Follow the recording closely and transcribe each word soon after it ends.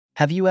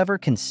Have you ever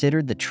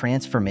considered the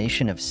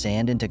transformation of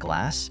sand into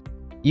glass?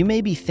 You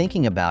may be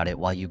thinking about it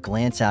while you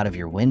glance out of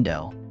your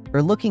window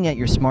or looking at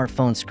your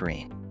smartphone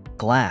screen.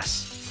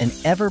 Glass, an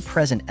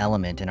ever-present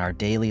element in our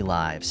daily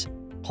lives,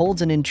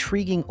 holds an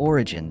intriguing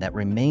origin that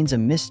remains a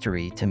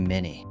mystery to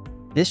many.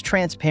 This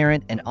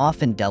transparent and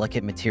often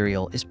delicate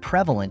material is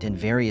prevalent in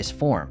various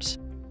forms,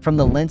 from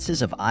the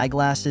lenses of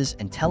eyeglasses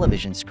and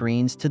television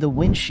screens to the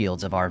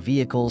windshields of our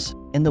vehicles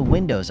and the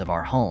windows of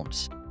our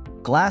homes.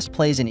 Glass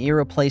plays an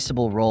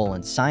irreplaceable role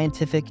in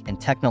scientific and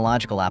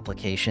technological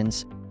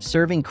applications,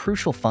 serving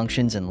crucial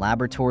functions in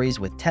laboratories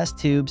with test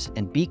tubes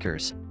and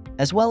beakers,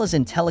 as well as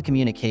in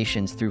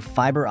telecommunications through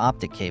fiber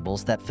optic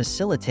cables that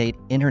facilitate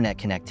internet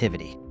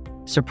connectivity.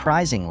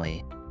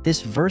 Surprisingly,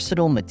 this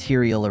versatile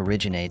material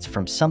originates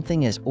from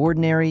something as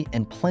ordinary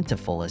and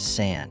plentiful as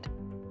sand.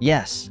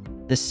 Yes,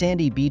 the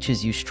sandy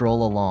beaches you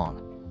stroll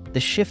along, the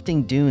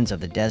shifting dunes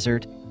of the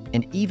desert,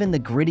 and even the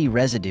gritty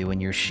residue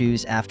in your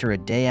shoes after a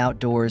day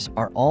outdoors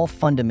are all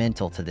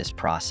fundamental to this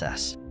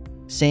process.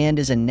 Sand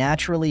is a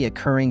naturally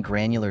occurring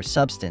granular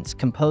substance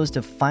composed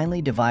of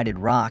finely divided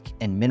rock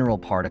and mineral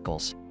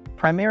particles,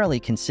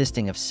 primarily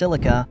consisting of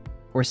silica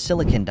or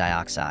silicon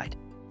dioxide.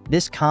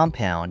 This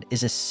compound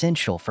is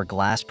essential for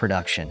glass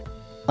production,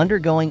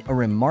 undergoing a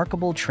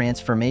remarkable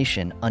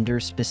transformation under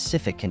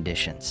specific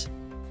conditions.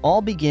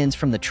 All begins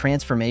from the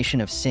transformation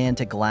of sand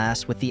to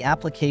glass with the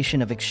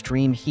application of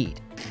extreme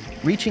heat,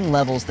 reaching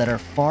levels that are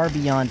far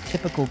beyond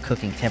typical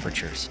cooking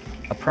temperatures,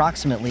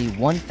 approximately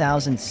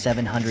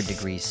 1,700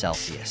 degrees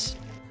Celsius.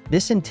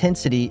 This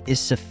intensity is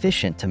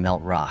sufficient to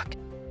melt rock.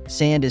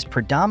 Sand is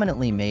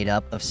predominantly made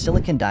up of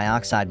silicon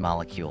dioxide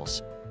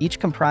molecules, each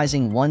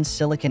comprising one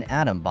silicon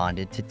atom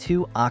bonded to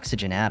two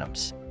oxygen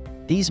atoms.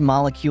 These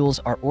molecules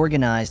are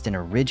organized in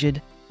a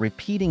rigid,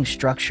 repeating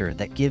structure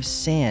that gives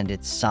sand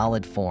its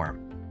solid form.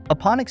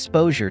 Upon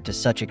exposure to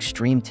such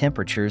extreme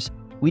temperatures,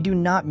 we do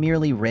not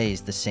merely raise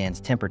the sand's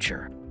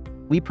temperature.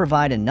 We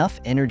provide enough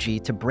energy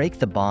to break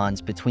the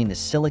bonds between the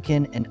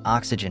silicon and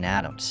oxygen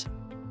atoms.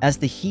 As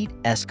the heat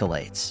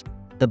escalates,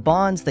 the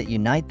bonds that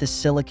unite the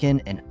silicon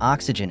and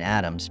oxygen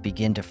atoms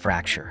begin to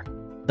fracture.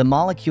 The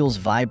molecules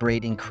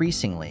vibrate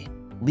increasingly,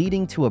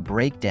 leading to a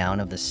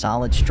breakdown of the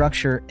solid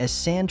structure as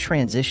sand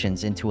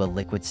transitions into a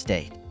liquid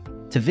state.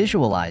 To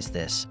visualize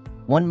this,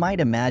 one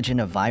might imagine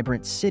a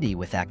vibrant city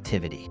with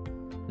activity.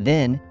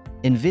 Then,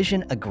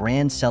 envision a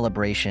grand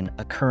celebration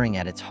occurring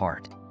at its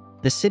heart.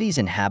 The city's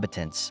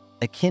inhabitants,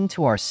 akin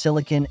to our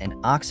silicon and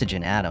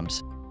oxygen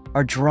atoms,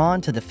 are drawn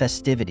to the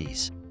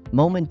festivities,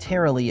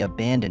 momentarily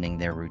abandoning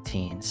their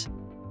routines.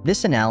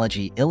 This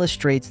analogy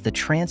illustrates the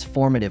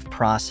transformative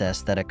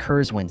process that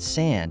occurs when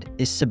sand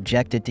is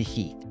subjected to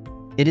heat.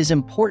 It is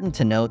important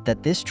to note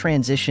that this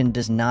transition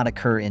does not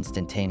occur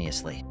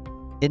instantaneously.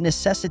 It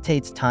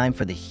necessitates time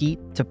for the heat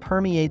to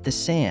permeate the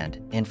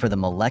sand and for the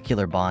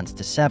molecular bonds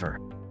to sever.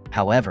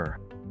 However,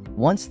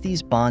 once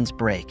these bonds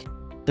break,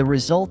 the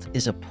result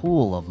is a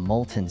pool of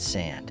molten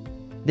sand.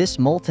 This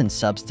molten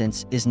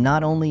substance is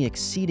not only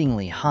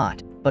exceedingly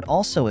hot, but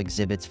also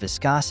exhibits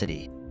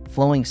viscosity,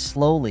 flowing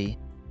slowly,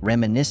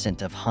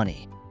 reminiscent of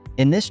honey.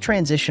 In this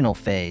transitional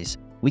phase,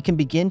 we can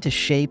begin to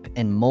shape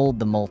and mold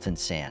the molten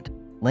sand,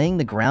 laying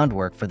the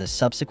groundwork for the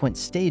subsequent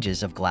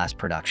stages of glass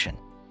production.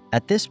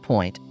 At this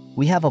point,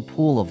 we have a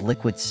pool of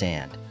liquid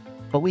sand,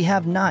 but we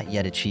have not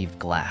yet achieved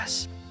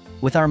glass.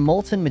 With our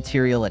molten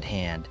material at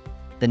hand,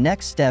 the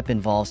next step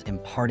involves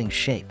imparting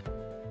shape.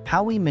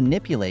 How we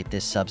manipulate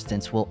this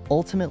substance will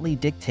ultimately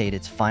dictate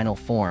its final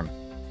form,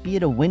 be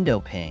it a window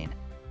pane,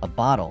 a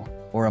bottle,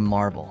 or a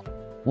marble.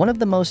 One of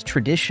the most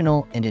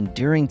traditional and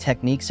enduring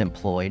techniques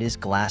employed is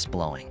glass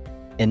blowing.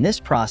 In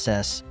this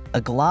process, a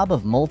glob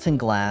of molten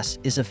glass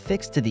is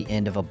affixed to the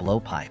end of a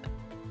blowpipe,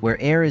 where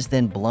air is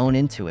then blown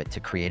into it to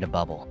create a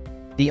bubble.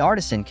 The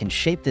artisan can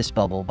shape this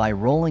bubble by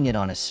rolling it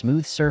on a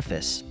smooth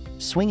surface,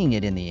 swinging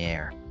it in the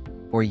air,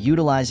 or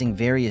utilizing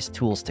various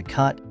tools to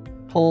cut,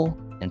 pull,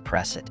 and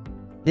press it.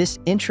 This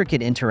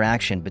intricate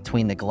interaction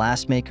between the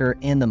glassmaker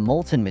and the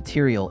molten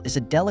material is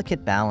a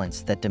delicate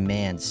balance that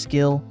demands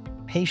skill,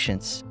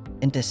 patience,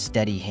 and a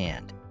steady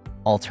hand.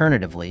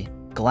 Alternatively,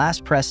 glass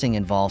pressing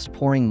involves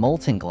pouring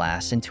molten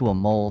glass into a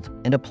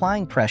mold and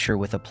applying pressure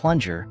with a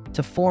plunger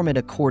to form it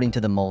according to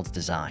the mold's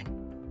design.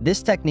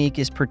 This technique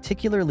is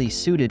particularly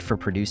suited for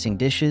producing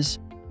dishes,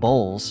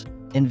 bowls,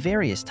 and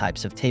various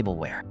types of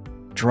tableware.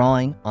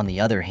 Drawing, on the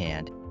other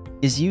hand,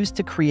 is used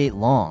to create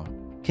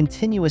long,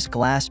 continuous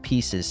glass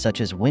pieces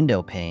such as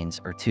window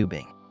panes or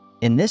tubing.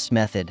 In this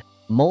method,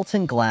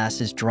 molten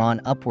glass is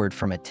drawn upward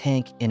from a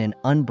tank in an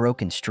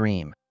unbroken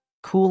stream,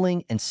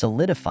 cooling and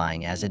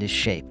solidifying as it is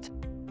shaped.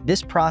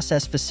 This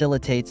process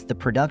facilitates the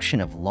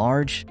production of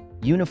large,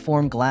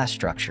 uniform glass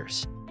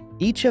structures.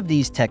 Each of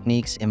these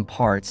techniques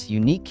imparts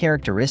unique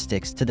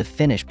characteristics to the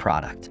finished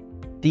product.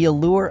 The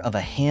allure of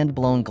a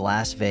hand-blown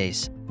glass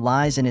vase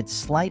lies in its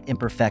slight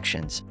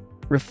imperfections,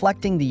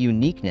 reflecting the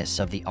uniqueness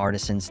of the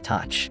artisan's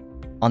touch.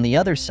 On the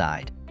other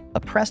side, a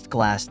pressed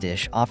glass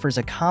dish offers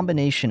a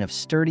combination of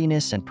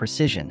sturdiness and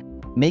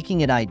precision,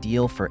 making it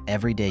ideal for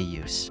everyday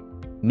use.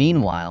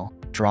 Meanwhile,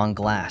 drawn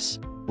glass,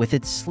 with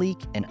its sleek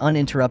and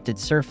uninterrupted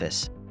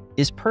surface,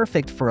 is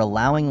perfect for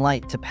allowing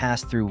light to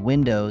pass through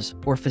windows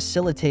or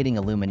facilitating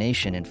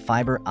illumination in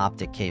fiber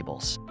optic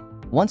cables.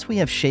 Once we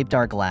have shaped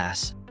our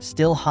glass,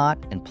 still hot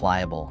and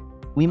pliable,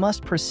 we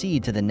must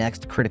proceed to the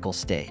next critical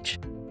stage,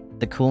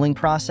 the cooling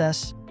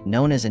process,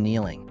 known as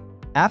annealing.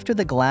 After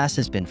the glass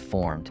has been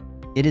formed,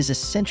 it is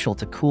essential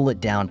to cool it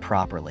down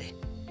properly.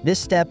 This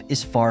step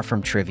is far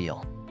from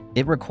trivial.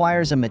 It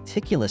requires a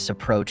meticulous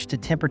approach to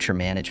temperature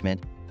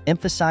management,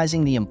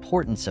 emphasizing the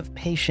importance of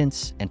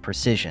patience and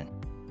precision.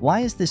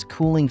 Why is this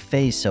cooling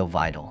phase so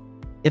vital?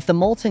 If the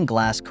molten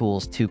glass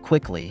cools too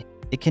quickly,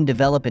 it can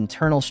develop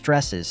internal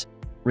stresses,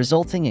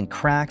 resulting in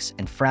cracks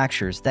and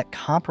fractures that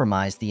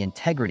compromise the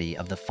integrity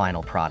of the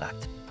final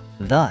product.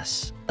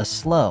 Thus, a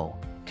slow,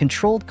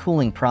 controlled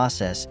cooling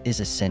process is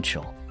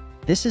essential.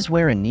 This is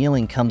where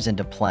annealing comes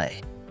into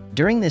play.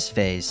 During this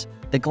phase,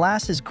 the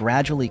glass is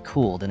gradually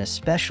cooled in a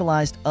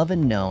specialized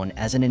oven known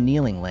as an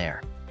annealing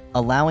layer,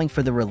 allowing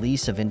for the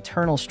release of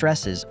internal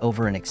stresses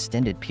over an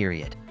extended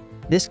period.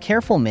 This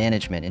careful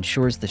management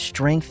ensures the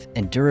strength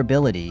and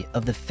durability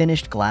of the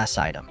finished glass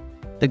item.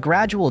 The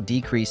gradual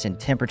decrease in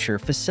temperature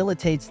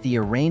facilitates the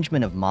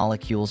arrangement of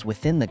molecules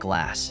within the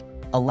glass,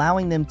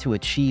 allowing them to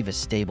achieve a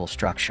stable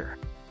structure.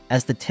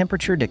 As the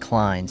temperature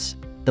declines,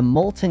 the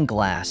molten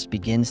glass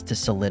begins to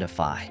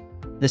solidify.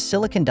 The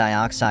silicon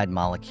dioxide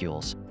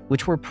molecules,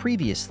 which were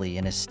previously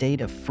in a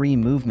state of free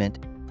movement,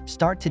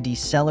 start to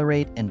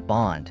decelerate and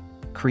bond,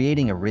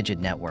 creating a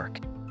rigid network.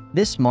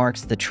 This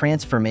marks the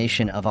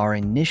transformation of our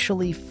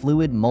initially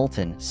fluid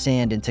molten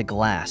sand into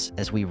glass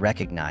as we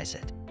recognize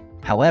it.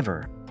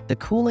 However, the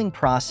cooling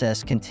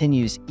process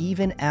continues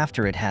even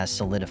after it has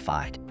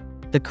solidified.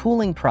 The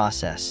cooling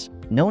process,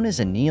 known as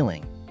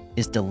annealing,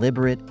 is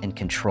deliberate and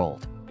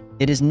controlled.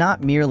 It is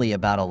not merely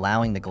about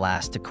allowing the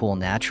glass to cool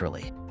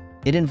naturally.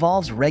 It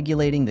involves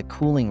regulating the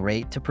cooling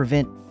rate to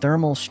prevent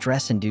thermal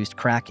stress-induced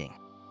cracking.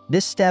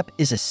 This step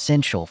is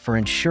essential for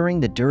ensuring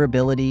the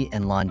durability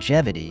and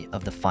longevity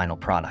of the final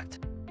product.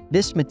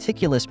 This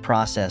meticulous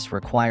process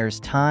requires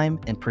time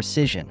and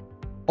precision,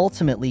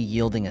 ultimately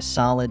yielding a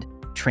solid,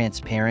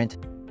 transparent,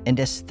 and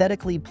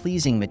aesthetically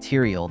pleasing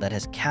material that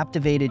has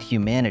captivated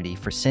humanity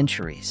for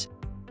centuries.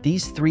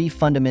 These three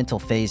fundamental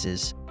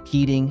phases,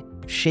 heating,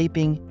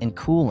 shaping, and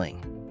cooling,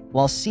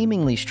 while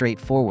seemingly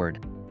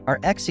straightforward, are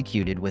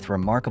executed with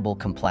remarkable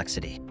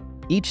complexity.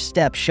 Each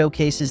step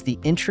showcases the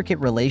intricate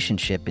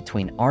relationship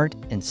between art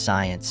and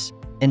science,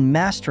 and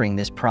mastering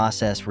this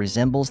process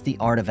resembles the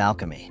art of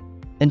alchemy.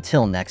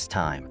 Until next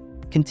time,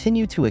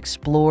 continue to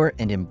explore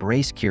and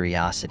embrace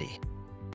curiosity.